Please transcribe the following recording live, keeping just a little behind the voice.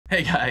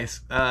Hey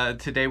guys,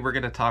 today we're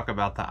going to talk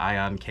about the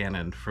Ion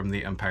Cannon from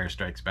The Empire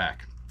Strikes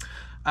Back.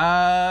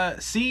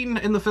 Seen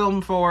in the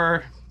film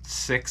for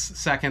 6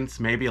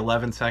 seconds, maybe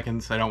 11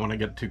 seconds. I don't want to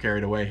get too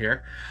carried away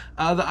here.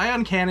 The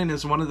Ion Cannon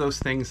is one of those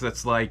things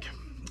that's like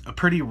a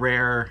pretty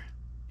rare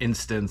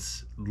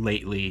instance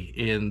lately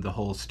in the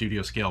whole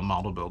studio scale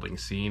model building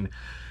scene,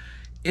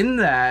 in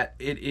that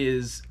it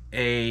is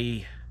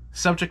a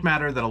subject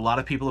matter that a lot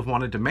of people have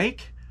wanted to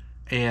make,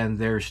 and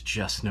there's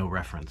just no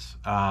reference.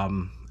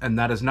 And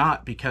that is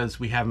not because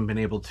we haven't been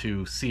able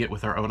to see it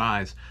with our own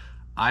eyes.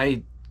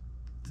 I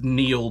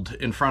kneeled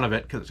in front of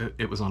it because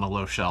it was on a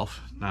low shelf,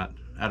 not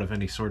out of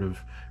any sort of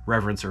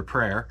reverence or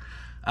prayer.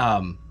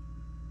 But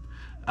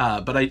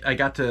I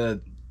got to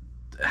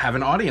have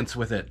an audience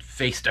with it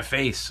face to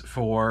face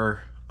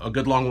for a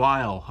good long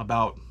while,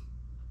 about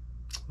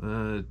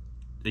a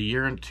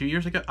year and 2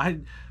 years ago.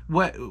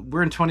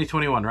 We're in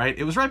 2021, right?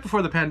 It was right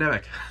before the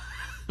pandemic.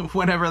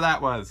 Whenever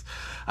that was.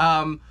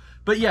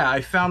 But yeah, I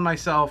found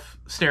myself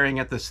staring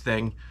at this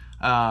thing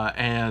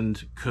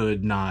and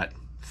could not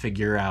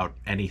figure out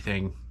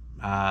anything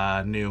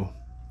new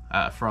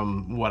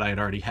from what I had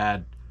already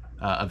had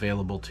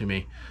available to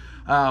me.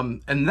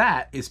 And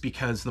that is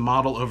because the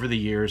model over the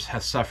years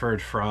has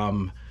suffered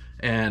from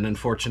an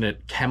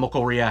unfortunate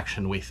chemical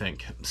reaction, we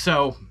think.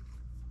 So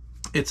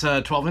it's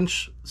a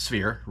 12-inch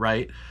sphere,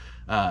 right?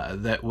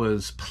 That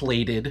was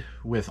plated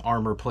with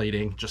armor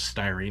plating, just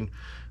styrene.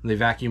 They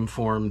vacuum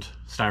formed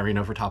styrene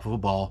over top of a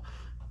ball,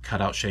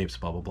 cut out shapes,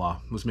 blah, blah, blah.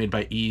 It was made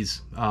by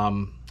Ease,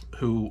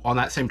 who on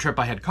that same trip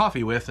I had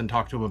coffee with and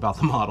talked to him about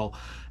the model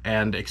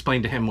and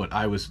explained to him what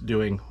I was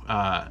doing,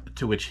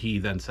 to which he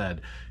then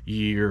said,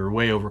 "You're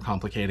way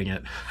overcomplicating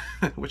it,"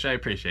 which I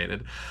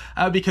appreciated,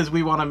 because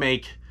we want to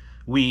make,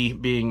 we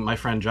being my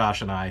friend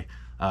Josh and I,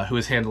 who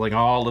is handling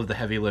all of the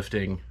heavy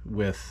lifting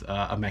with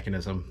a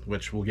mechanism,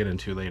 which we'll get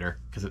into later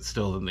because it's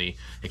still in the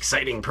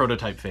exciting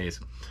prototype phase.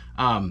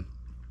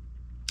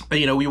 But,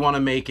 you know, we want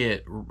to make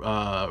it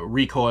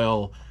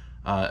recoil.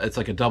 It's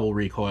like a double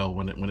recoil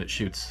when it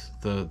shoots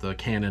the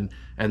cannon,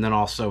 and then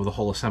also the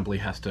whole assembly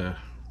has to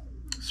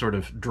sort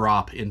of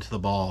drop into the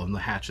ball and the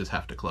hatches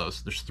have to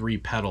close. There's 3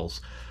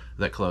 pedals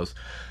that close.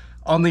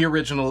 On the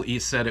original,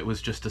 East said it was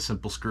just a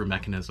simple screw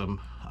mechanism.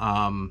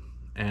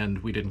 And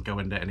we didn't go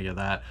into any of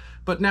that.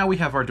 But now we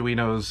have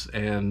Arduinos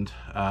and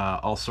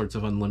all sorts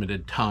of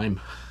unlimited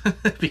time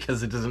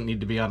because it doesn't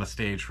need to be on a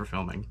stage for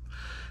filming.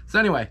 So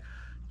anyway,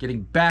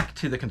 getting back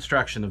to the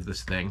construction of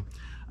this thing,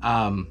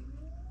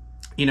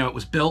 you know, it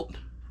was built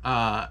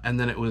and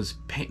then it was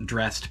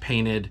dressed,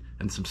 painted,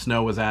 and some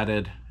snow was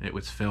added. It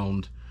was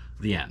filmed,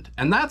 the end.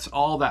 And that's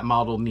all that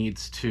model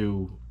needs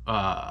to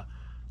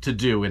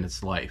do in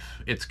its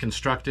life. It's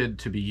constructed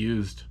to be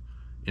used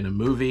in a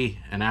movie,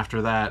 and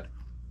after that,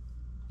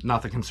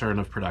 not the concern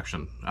of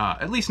production,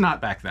 at least not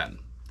back then.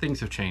 Things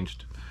have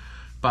changed.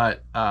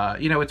 But,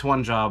 you know, its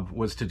one job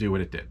was to do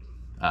what it did.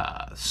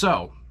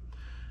 So,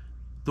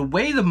 the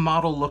way the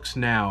model looks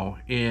now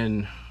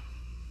in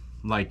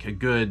like a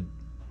good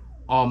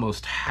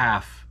almost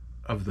half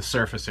of the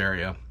surface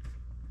area,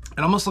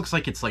 it almost looks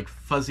like it's like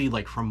fuzzy,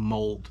 like from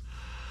mold.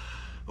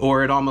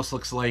 Or it almost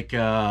looks like, you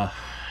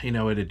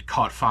know, it had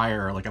caught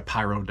fire, or like a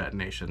pyro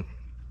detonation.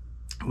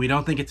 We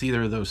don't think it's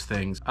either of those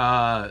things,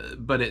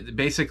 but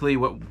basically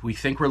what we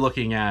think we're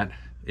looking at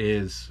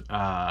is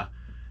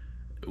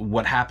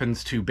what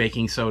happens to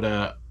baking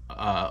soda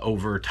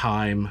over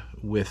time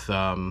with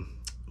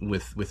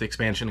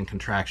expansion and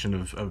contraction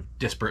of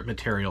disparate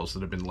materials that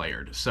have been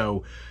layered.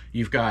 So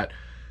you've got,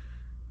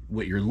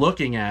 what you're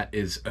looking at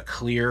is a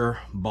clear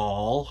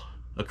ball,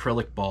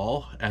 acrylic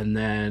ball, and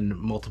then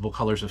multiple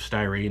colors of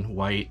styrene,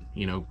 white,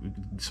 you know,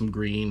 some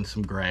green,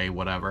 some gray,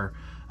 whatever,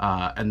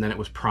 and then it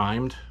was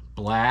primed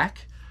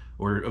black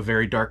or a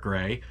very dark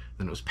gray,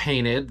 then it was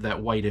painted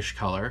that whitish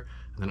color,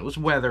 and then it was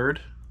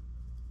weathered.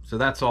 So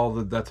that's all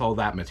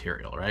that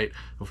material, right?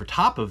 Over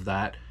top of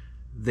that,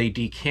 they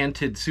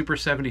decanted Super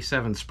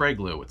 77 spray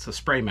glue. It's a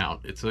spray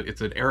mount. It's an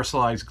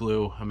aerosolized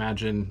glue.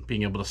 Imagine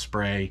being able to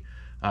spray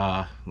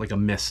like a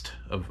mist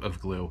of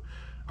glue.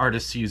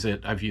 Artists use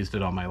it. I've used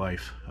it all my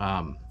life.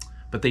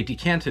 But they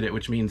decanted it,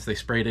 which means they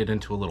sprayed it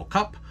into a little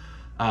cup,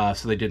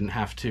 so they didn't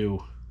have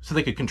to, so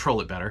they could control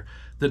it better.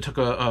 Then took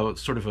a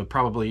sort of a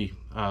probably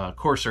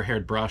coarser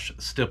haired brush,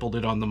 stippled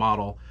it on the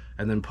model,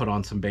 and then put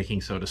on some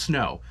baking soda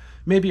snow.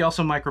 Maybe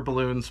also micro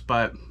balloons,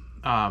 but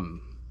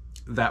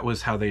that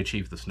was how they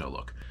achieved the snow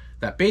look.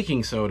 That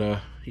baking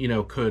soda, you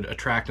know, could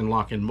attract and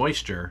lock in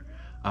moisture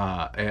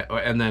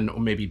and then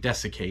maybe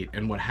desiccate.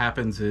 And what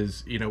happens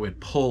is, you know, it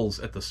pulls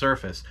at the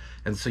surface.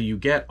 And so you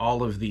get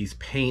all of these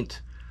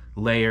paint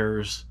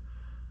layers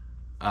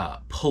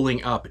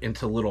pulling up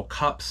into little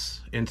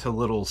cups, into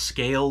little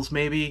scales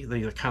maybe.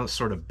 They kind of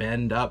sort of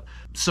bend up.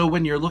 So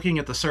when you're looking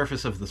at the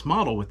surface of this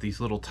model with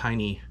these little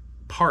tiny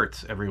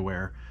parts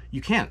everywhere,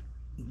 you can't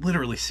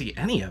literally see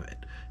any of it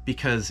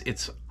because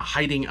it's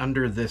hiding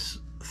under this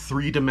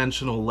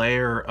 3-dimensional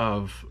layer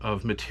of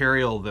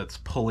material that's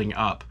pulling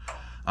up.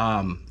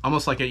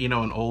 Almost like an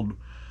old,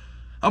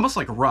 almost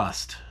like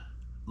rust.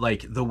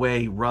 like the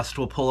way rust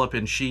will pull up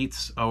in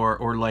sheets,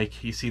 or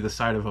like you see the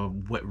side of a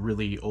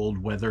really old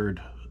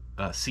weathered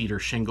cedar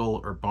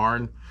shingle or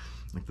barn,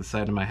 like the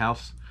side of my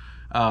house.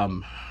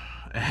 So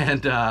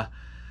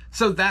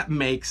that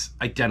makes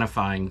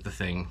identifying the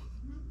thing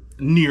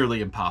nearly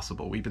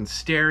impossible. We've been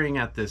staring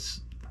at this,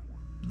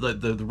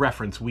 the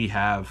reference we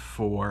have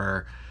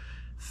for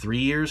 3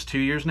 years, 2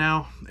 years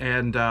now,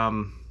 and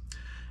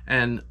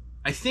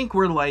I think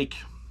we're like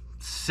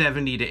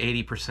 70 to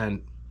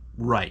 80%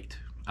 right,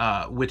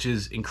 which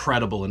is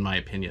incredible in my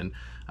opinion.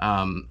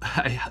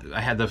 I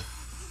had the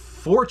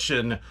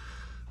fortune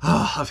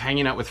of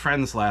hanging out with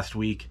friends last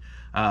week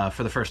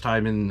for the first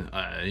time in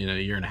a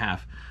year and a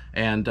half.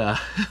 And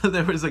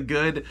there was a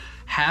good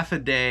half a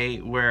day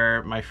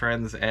where my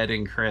friends Ed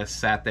and Chris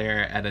sat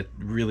there at a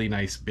really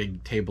nice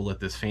big table at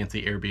this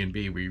fancy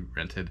Airbnb we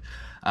rented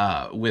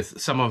with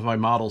some of my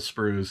model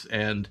sprues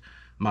and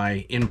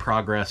my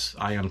in-progress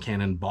ion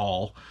cannon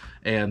ball.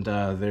 And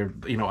they're,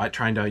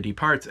 trying to ID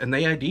parts, and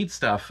they ID'd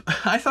stuff.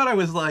 I thought I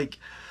was like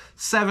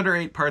 7 or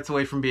 8 parts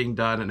away from being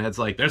done, and Ed's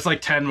like, there's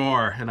like 10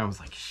 more. And I was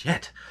like,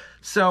 shit.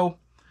 So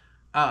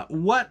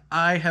what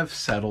I have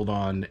settled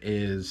on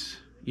is,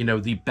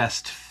 the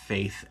best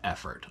faith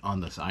effort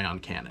on this ion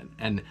cannon.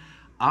 And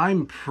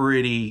I'm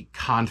pretty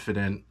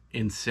confident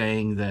in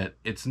saying that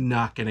it's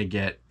not going to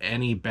get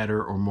any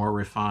better or more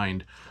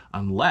refined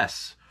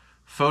unless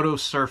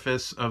photos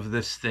surface of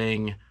this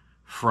thing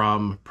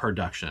from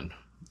production.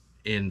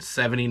 In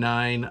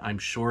 79, I'm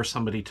sure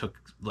somebody took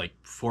like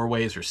 4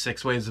 ways or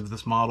 6 ways of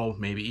this model,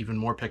 maybe even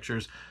more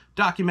pictures,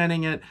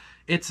 documenting it.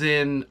 It's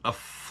in a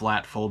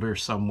flat folder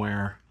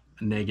somewhere,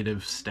 a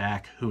negative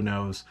stack, who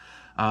knows.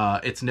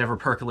 It's never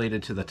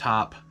percolated to the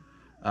top,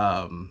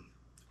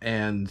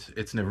 and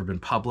it's never been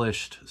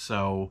published.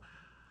 So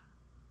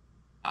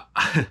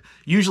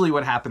usually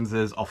what happens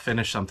is I'll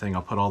finish something,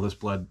 I'll put all this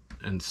blood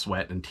and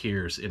sweat and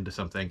tears into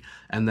something,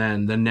 and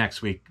then the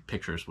next week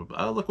pictures will,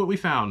 oh, look what we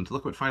found,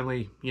 look what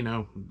finally,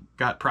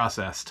 got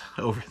processed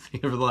over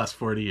the last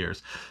 40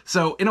 years.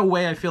 So in a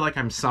way, I feel like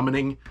I'm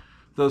summoning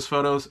those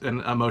photos,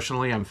 and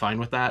emotionally I'm fine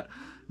with that,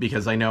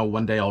 because I know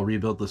one day I'll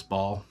rebuild this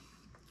ball.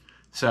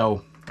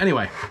 So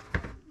anyway,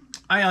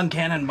 ion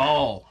cannon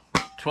ball,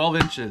 12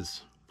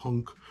 inches,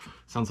 punk.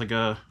 Sounds like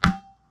a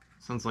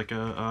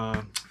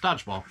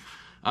dodgeball.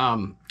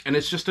 And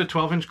it's just a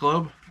 12-inch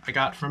globe I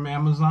got from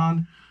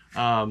Amazon.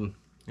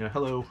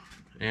 Hello.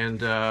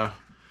 And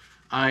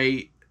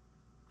I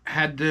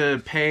had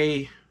to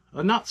pay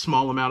a not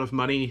small amount of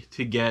money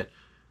to get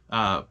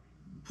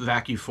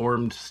vacuum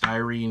formed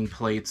styrene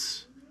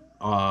plates,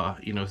 so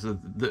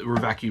that were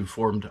vacuum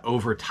formed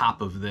over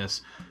top of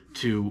this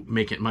to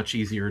make it much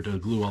easier to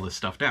glue all this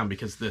stuff down,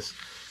 because this,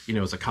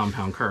 is a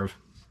compound curve.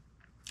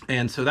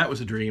 And so that was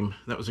a dream.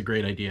 That was a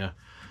great idea.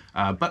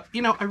 But,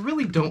 I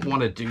really don't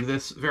want to do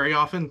this very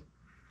often.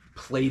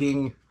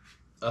 Plating,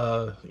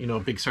 a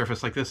big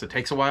surface like this, it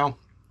takes a while.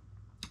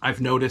 I've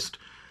noticed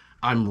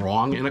I'm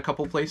wrong in a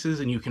couple places,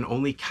 and you can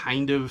only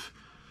kind of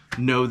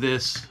know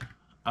this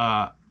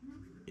until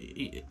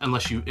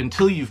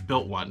you've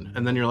built one.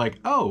 And then you're like,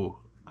 oh,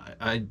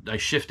 I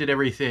shifted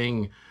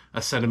everything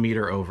a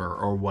centimeter over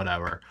or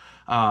whatever.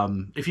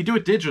 If you do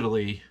it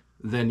digitally,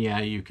 then yeah,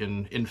 you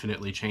can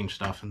infinitely change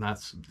stuff, and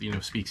that's,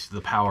 speaks to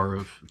the power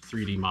of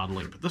 3D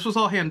modeling. But this was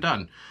all hand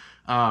done.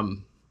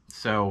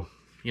 So,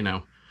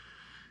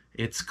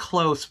 it's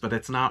close, but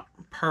it's not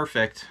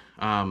perfect.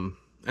 And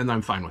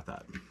I'm fine with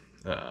that.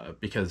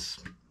 Because,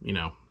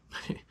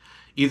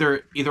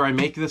 either I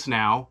make this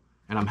now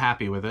and I'm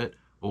happy with it,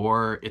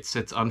 or it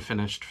sits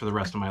unfinished for the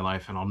rest of my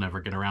life and I'll never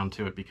get around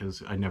to it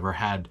because I never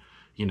had,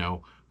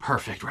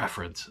 perfect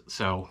reference.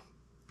 So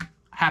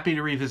happy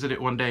to revisit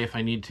it one day if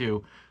I need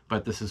to,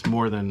 but this is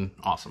more than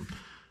awesome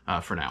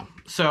for now.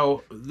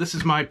 So this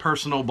is my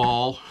personal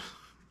ball.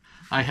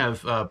 I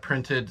have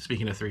printed,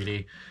 speaking of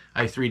 3D,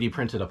 I 3D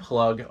printed a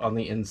plug on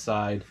the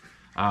inside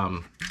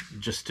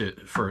just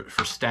for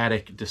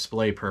static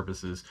display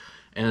purposes.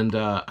 And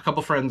a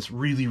couple friends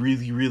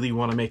really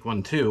want to make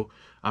one too,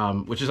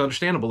 which is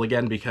understandable,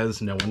 again,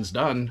 because no one's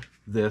done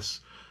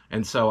this.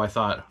 And so I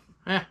thought,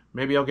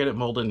 maybe I'll get it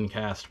molded and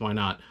cast, why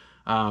not?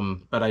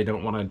 But I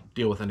don't want to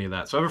deal with any of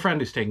that. So I have a friend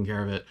who's taking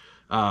care of it,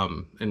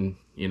 and,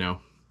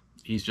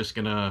 he's just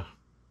gonna,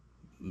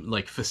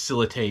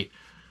 facilitate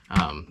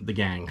the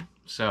gang.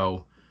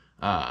 So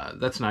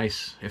that's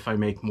nice. If I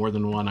make more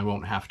than one, I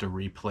won't have to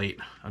replate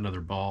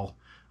another ball.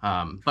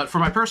 But for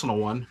my personal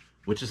one,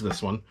 which is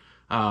this one,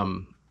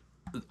 I'm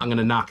going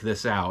to knock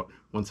this out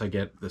once I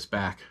get this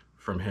back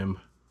from him,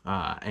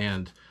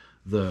 and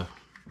the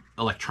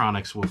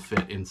electronics will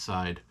fit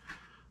inside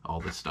all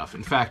this stuff.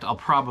 In fact, I'll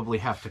probably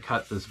have to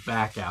cut this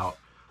back out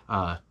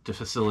to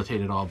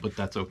facilitate it all, but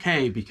that's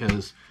okay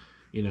because,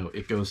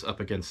 it goes up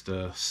against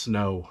a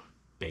snow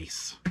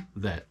base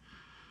that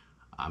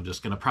I'm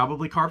just going to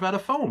probably carve out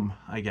of foam,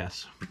 I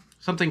guess.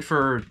 Something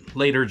for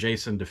later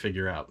Jason to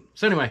figure out.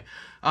 So anyway,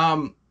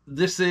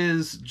 this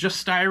is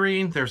just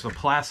styrene. There's a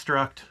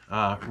plastruct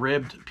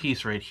ribbed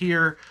piece right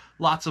here.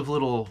 Lots of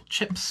little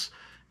chips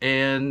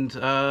And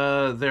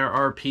there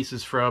are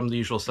pieces from the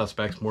usual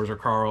suspects, Morzer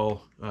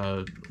Carl,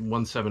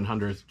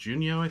 1/700th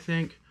Junio, I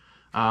think,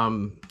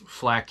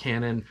 flak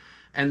cannon.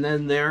 And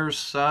then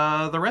there's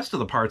the rest of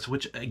the parts,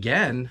 which,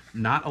 again,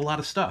 not a lot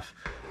of stuff.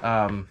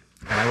 And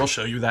I will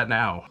show you that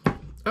now.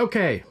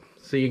 Okay,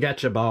 so you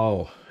got your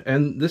ball.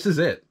 And this is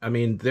it. I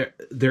mean,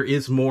 there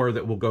is more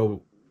that will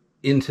go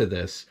into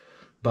this,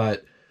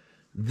 but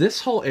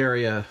this whole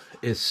area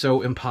is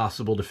so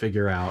impossible to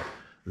figure out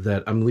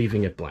that I'm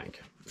leaving it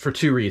blank for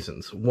two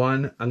reasons.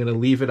 One, I'm going to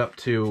leave it up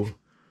to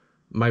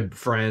my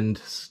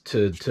friends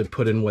to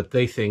put in what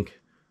they think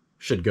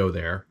should go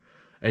there.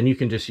 And you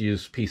can just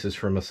use pieces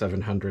from a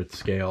 700th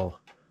scale,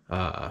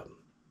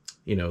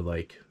 you know,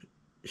 like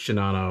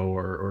Shinano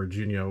or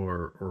Junio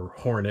or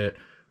Hornet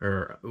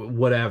or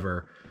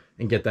whatever,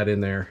 and get that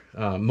in there.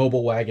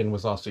 Mobile Wagon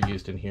was also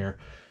used in here.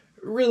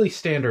 Really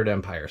standard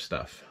Empire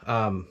stuff.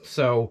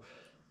 So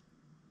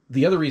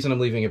the other reason I'm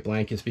leaving it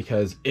blank is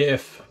because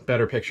if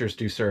better pictures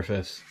do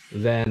surface,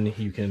 then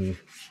you can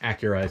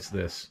accurize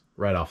this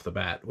right off the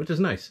bat, which is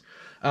nice.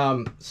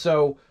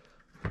 So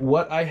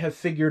what I have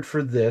figured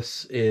for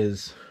this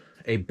is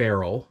a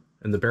barrel,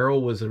 and the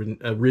barrel was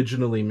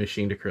originally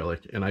machined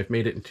acrylic, and I've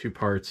made it in two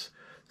parts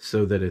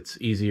so that it's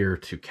easier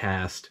to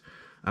cast.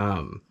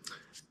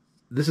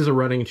 This is a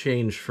running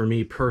change for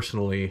me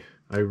personally.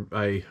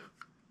 I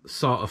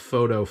saw a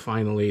photo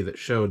finally that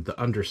showed the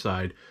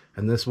underside,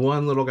 and this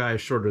one little guy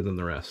is shorter than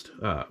the rest,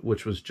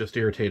 which was just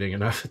irritating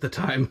enough at the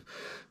time.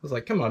 I was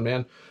like, come on,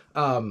 man.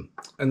 And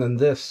then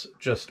this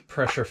just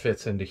pressure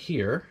fits into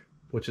here,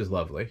 which is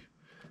lovely.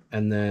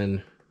 And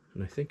then,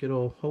 and I think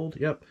it'll hold,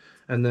 yep.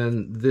 And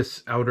then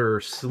this outer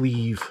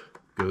sleeve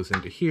goes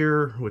into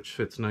here, which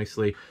fits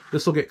nicely.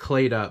 This will get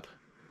clayed up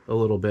a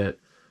little bit.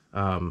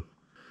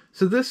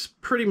 So this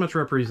pretty much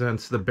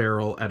represents the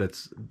barrel at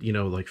its, you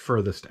know, like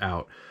furthest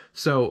out.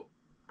 So,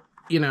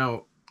 you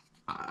know,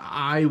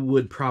 I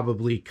would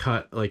probably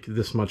cut like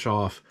this much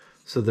off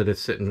so that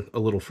it's sitting a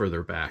little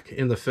further back.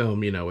 In the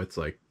film, you know, it's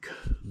like,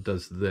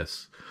 does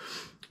this.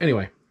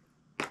 Anyway,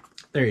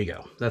 there you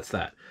go. That's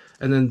that.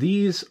 And then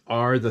these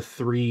are the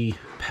three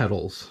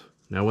pedals.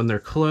 Now, when they're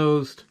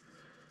closed,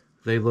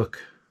 they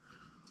look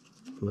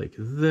like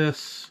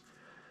this,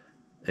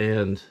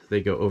 and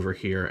they go over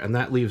here. And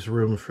that leaves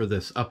room for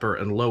this upper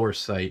and lower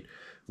sight,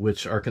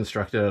 which are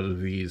constructed out of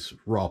these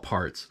raw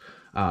parts.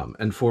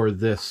 And for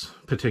this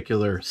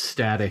particular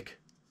static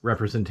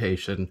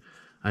representation,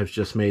 I've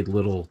just made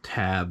little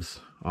tabs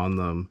on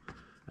them,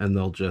 and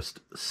they'll just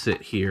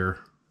sit here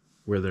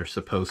where they're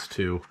supposed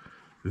to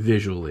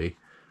visually.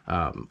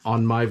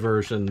 On my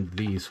version,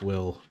 these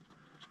will,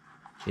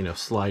 you know,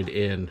 slide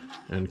in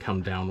and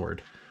come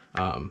downward.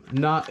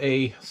 Not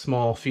a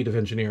small feat of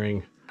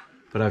engineering,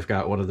 but I've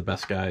got one of the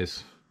best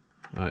guys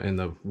in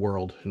the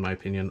world, in my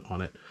opinion,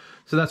 on it.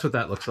 So that's what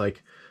that looks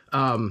like.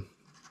 And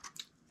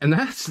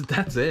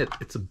that's it.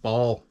 It's a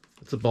ball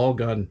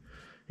gun,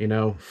 you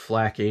know,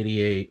 Flak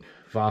 88,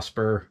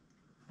 Vosper,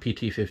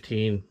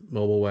 PT-15,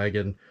 Mobile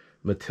Wagon,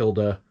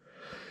 Matilda,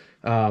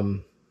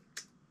 the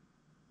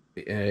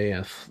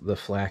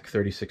Flak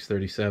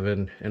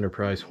 3637,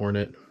 Enterprise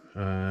Hornet,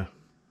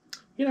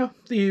 you know,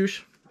 the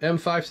usual,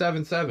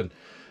 M577.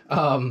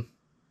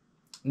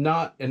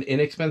 Not an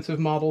inexpensive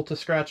model to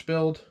scratch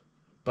build,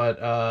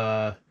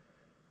 but,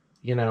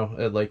 you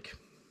know, like,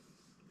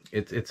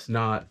 it's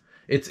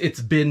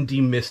been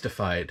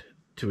demystified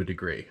to a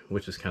degree,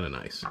 which is kind of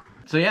nice.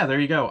 So yeah, there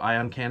you go,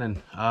 Ion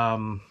Cannon.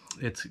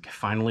 It's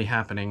finally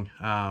happening,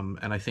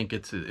 and I think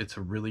it's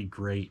a really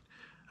great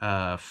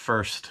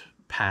first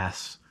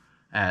pass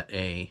at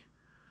a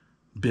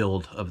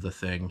build of the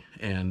thing,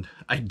 and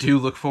I do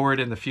look forward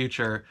in the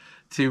future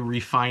to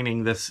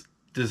refining this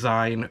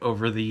design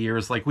over the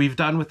years, like we've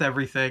done with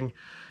everything.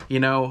 You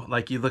know,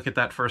 like you look at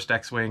that first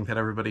X-Wing that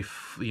everybody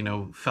you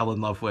know, fell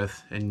in love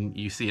with, and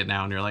you see it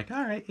now and you're like,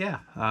 all right, yeah.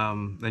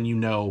 Then you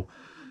know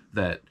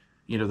that,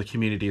 you know, the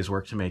community has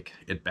worked to make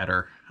it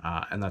better,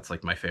 and that's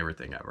like my favorite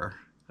thing ever.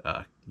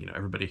 You know,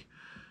 everybody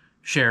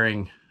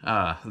sharing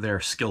their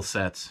skill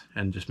sets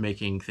and just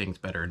making things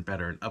better and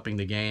better and upping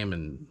the game,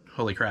 and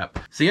holy crap.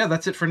 So yeah,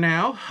 that's it for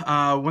now.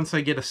 Once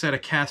I get a set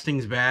of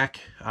castings back,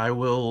 I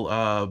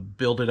will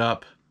build it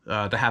up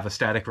to have a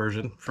static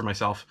version for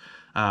myself,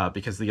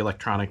 because the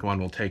electronic one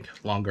will take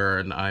longer,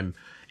 and I'm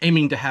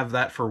aiming to have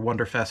that for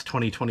Wonderfest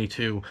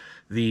 2022,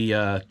 the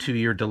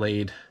 2-year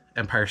delayed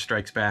Empire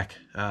Strikes Back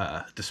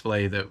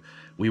display that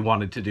we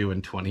wanted to do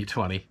in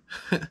 2020.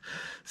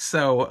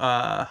 So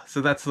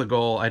that's the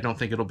goal. I don't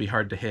think it'll be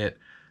hard to hit,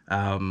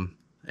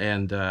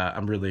 and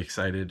I'm really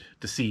excited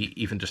to see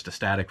even just a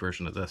static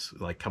version of this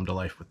like come to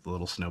life with the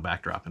little snow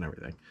backdrop and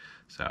everything.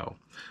 So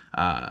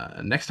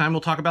next time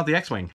we'll talk about the X-Wing.